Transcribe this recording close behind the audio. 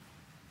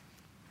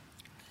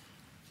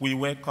we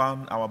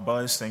welcome our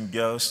boys and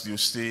girls. You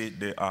see,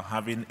 they are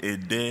having a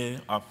day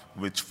of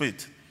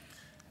retreat,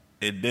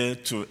 a day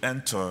to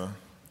enter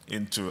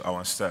into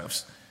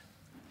ourselves.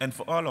 And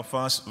for all of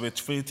us,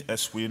 retreat,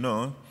 as we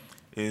know,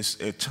 is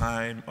a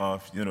time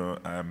of,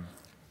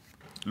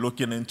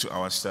 looking into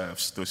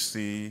ourselves to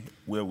see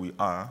where we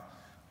are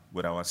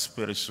with our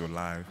spiritual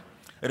life.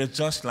 It is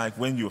just like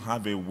when you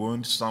have a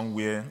wound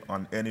somewhere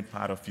on any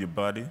part of your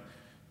body,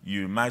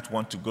 you might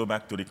want to go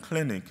back to the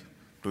clinic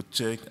to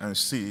check and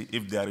see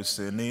if there is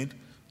a need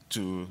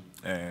to,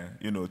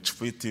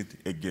 treat it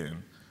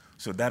again.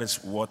 So that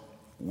is what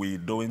we're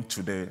doing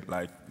today,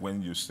 like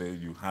when you say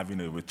you're having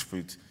a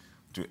retreat,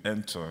 to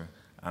enter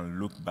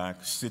and look back,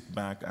 sit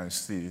back and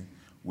see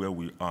where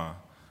we are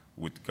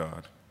with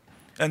God.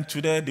 And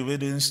today the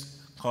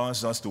readings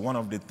calls us to one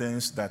of the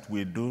things that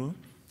we do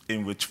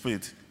in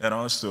retreat and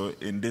also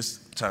in this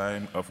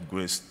time of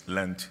grace,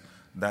 Lent,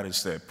 that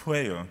is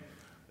prayer.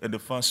 In the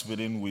first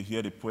reading, we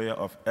hear the prayer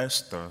of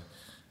Esther,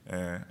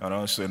 and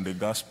also in the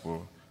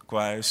gospel,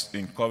 Christ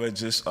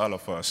encourages all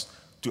of us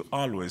to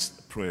always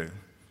pray.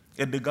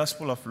 In the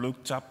Gospel of Luke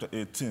chapter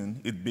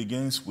 18, it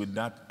begins with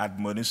that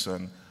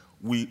admonition: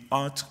 we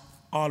ought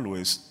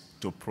always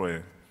to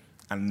pray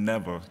and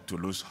never to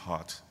lose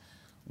heart.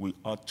 We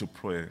ought to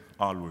pray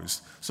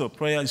always. So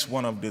prayer is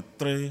one of the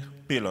three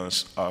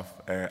pillars of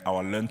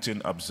our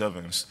Lenten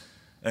observance.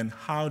 And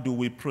how do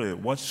we pray?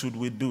 What should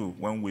we do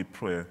when we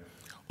pray?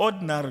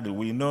 Ordinarily,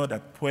 we know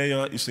that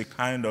prayer is a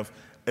kind of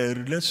a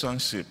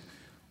relationship.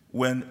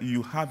 When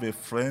you have a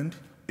friend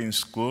in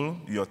school,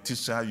 your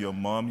teacher, your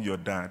mom, your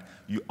dad,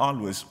 you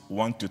always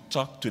want to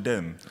talk to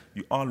them.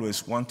 You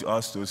always want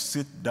us to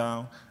sit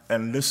down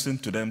and listen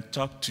to them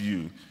talk to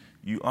you.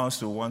 You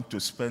also want to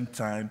spend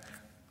time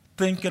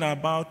thinking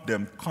about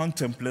them,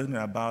 contemplating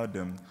about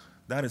them.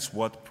 That is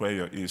what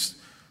prayer is: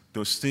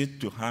 to sit,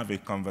 to have a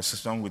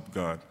conversation with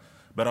God,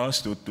 but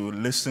also to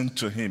listen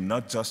to Him,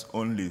 not just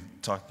only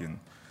talking.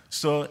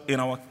 So in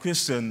our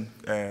Christian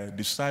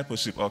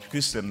discipleship or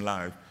Christian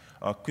life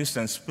or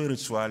Christian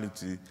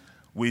spirituality,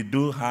 we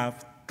do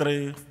have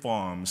three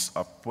forms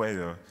of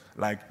prayer,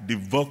 like the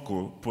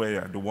vocal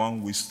prayer, the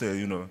one we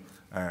say,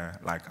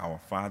 like Our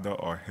Father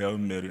or Hail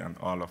Mary and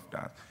all of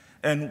that.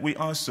 And we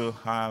also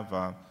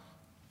have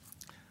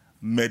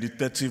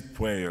meditative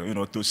prayer,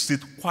 to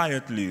sit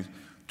quietly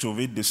to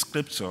read the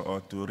scripture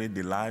or to read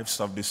the lives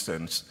of the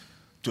saints,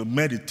 to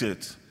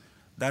meditate.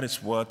 That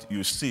is what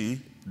you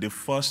see. The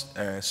first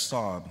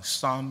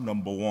Psalm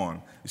number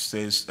 1, it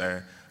says,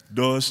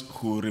 those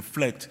who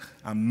reflect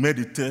and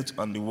meditate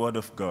on the word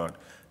of God,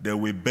 they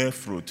will bear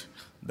fruit.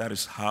 That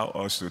is how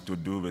also to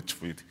do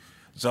retreat.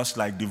 Just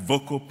like the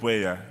vocal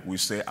prayer, we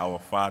say Our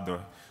Father.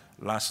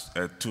 Last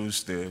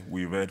Tuesday,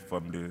 we read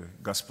from the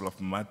Gospel of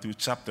Matthew,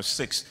 chapter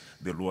 6,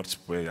 the Lord's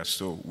Prayer.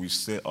 So we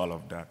say all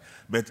of that.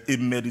 But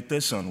in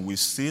meditation, we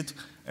sit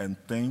and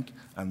think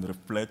and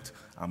reflect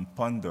and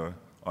ponder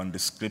on the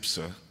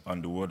Scripture,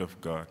 on the Word of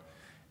God.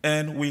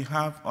 And we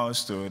have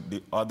also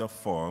the other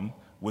form,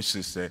 which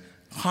is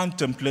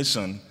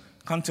contemplation.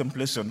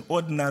 Contemplation,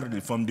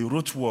 ordinarily from the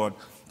root word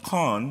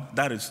con,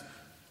 that is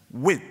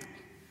with,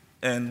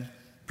 and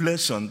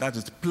plation, that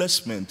is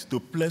placement, to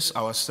place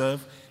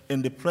ourselves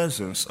in the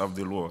presence of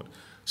the Lord.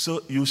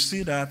 So you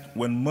see that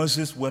when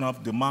Moses went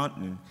up the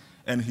mountain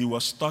and he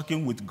was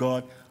talking with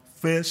God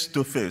face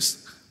to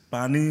face,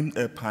 panim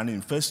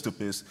panim, face to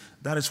face,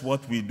 that is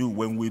what we do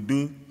when we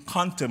do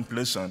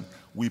contemplation.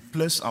 We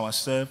place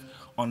ourselves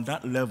on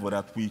that level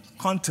that we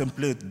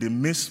contemplate the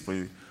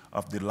mystery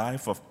of the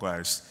life of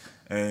Christ.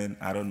 And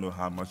I don't know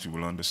how much you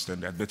will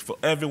understand that, but for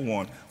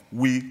everyone,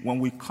 when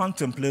we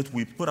contemplate,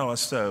 we put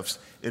ourselves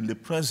in the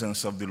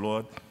presence of the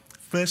Lord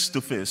face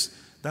to face.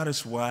 That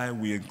is why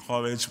we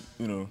encourage,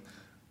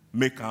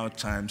 make our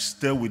time,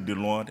 stay with the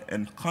Lord,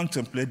 and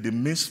contemplate the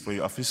mystery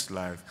of His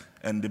life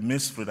and the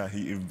mystery that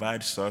He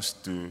invites us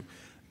to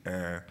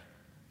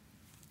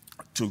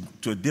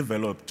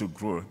develop, to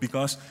grow.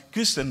 Because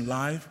Christian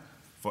life,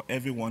 for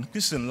everyone,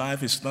 Christian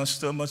life is not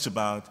so much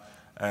about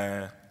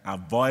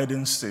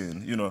avoiding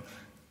sin.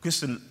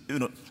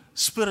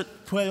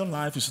 Spirit prayer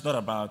life is not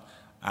about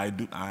I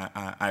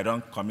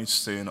don't commit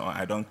sin, or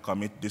I don't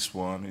commit this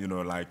one,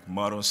 like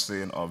moral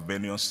sin or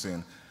venial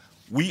sin.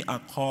 We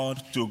are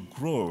called to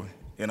grow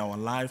in our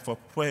life of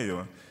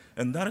prayer.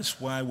 And that is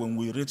why when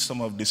we read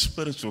some of the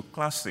spiritual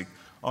classics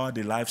or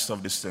the lives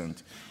of the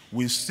saints,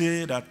 we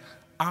see that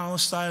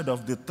outside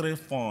of the three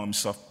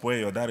forms of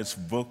prayer, that is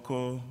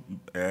vocal,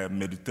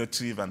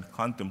 meditative, and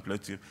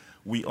contemplative,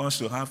 we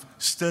also have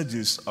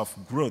stages of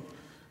growth.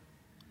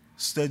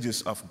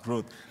 Stages of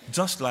growth.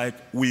 Just like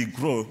we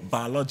grow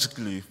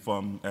biologically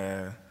from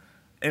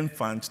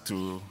infant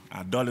to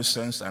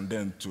adolescence and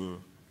then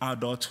to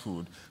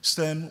adulthood,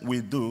 same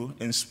we do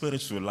in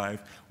spiritual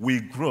life. We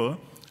grow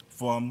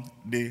from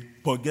the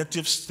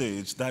purgative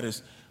stage, that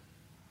is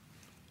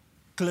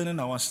cleaning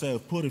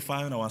ourselves,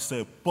 purifying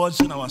ourselves,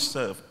 purging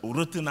ourselves,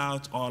 rooting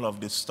out all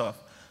of the stuff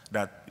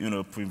that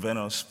prevent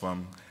us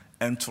from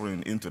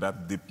entering into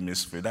that deep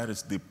mystery. That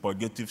is the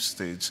purgative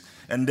stage.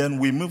 And then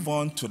we move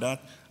on to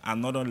that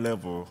another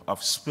level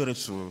of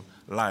spiritual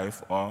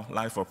life or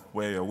life of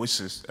prayer, which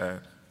is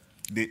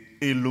the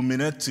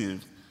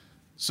illuminative.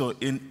 So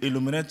in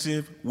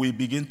illuminative, we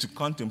begin to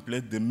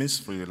contemplate the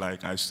mystery,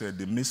 like I said,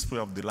 the mystery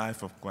of the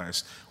life of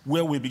Christ,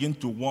 where we begin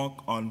to work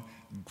on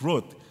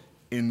growth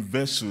in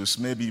virtues,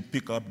 maybe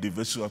pick up the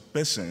virtue of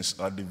patience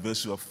or the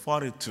virtue of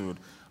fortitude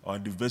or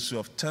the virtue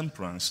of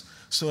temperance,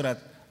 so that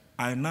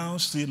I now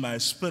see my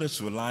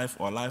spiritual life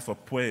or life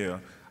of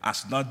prayer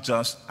as not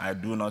just I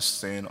do not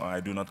sin or I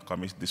do not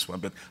commit this one,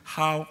 but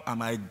how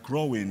am I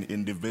growing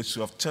in the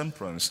virtue of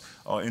temperance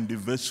or in the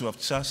virtue of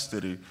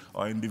chastity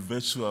or in the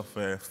virtue of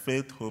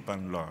faith, hope,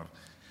 and love.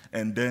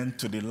 And then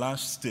to the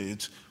last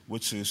stage,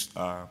 which is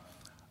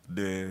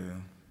the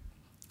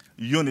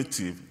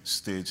unitive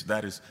stage,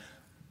 that is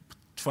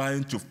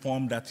trying to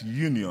form that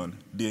union,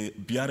 the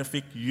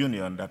beatific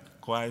union that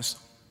Christ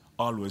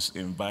always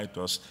invites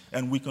us.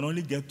 And we can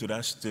only get to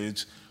that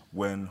stage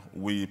when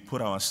we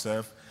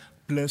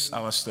place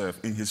ourselves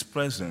in his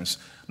presence.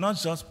 Not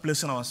just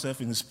placing ourselves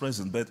in his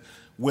presence, but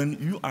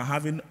when you are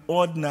having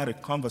ordinary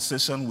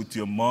conversation with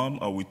your mom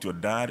or with your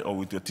dad or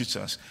with your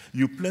teachers,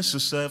 you place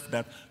yourself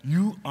that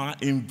you are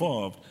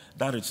involved,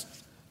 that is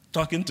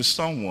talking to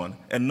someone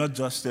and not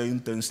just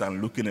saying things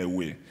and looking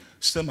away.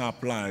 Same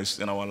applies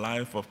in our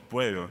life of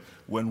prayer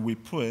when we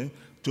pray,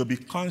 to be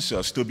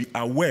conscious, to be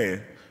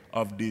aware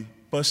of the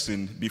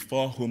person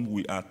before whom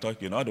we are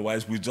talking.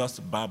 Otherwise, we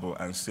just babble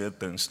and say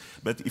things.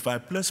 But if I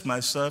place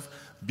myself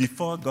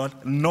before God,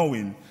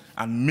 knowing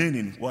and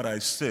meaning what I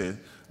say,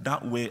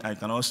 that way I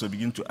can also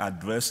begin to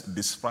address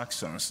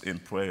distractions in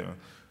prayer.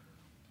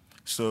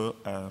 So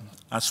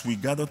as we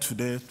gather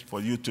today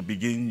for you to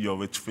begin your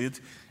retreat,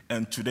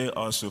 and today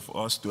also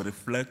for us to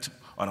reflect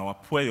on our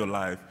prayer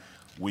life,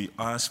 we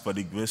ask for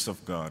the grace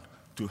of God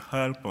to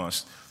help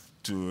us,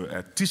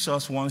 to teach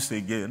us once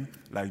again,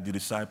 like the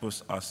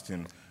disciples asked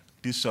him,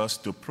 teach us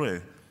to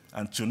pray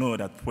and to know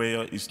that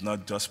prayer is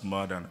not just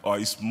more than, or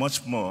is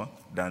much more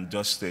than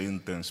just saying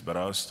things, but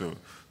also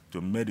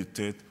to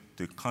meditate,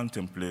 to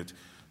contemplate,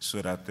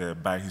 so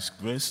that by his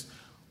grace,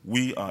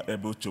 we are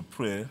able to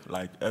pray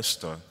like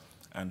Esther,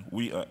 and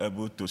we are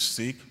able to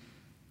seek,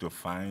 to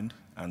find,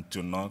 and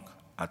to knock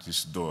at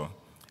his door.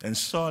 And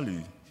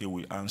surely he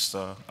will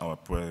answer our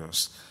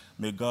prayers.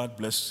 May God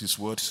bless his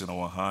words in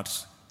our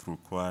hearts through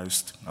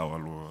Christ our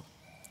Lord.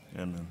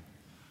 Amen.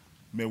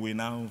 May we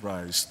now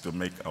rise to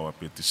make our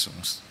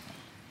petitions.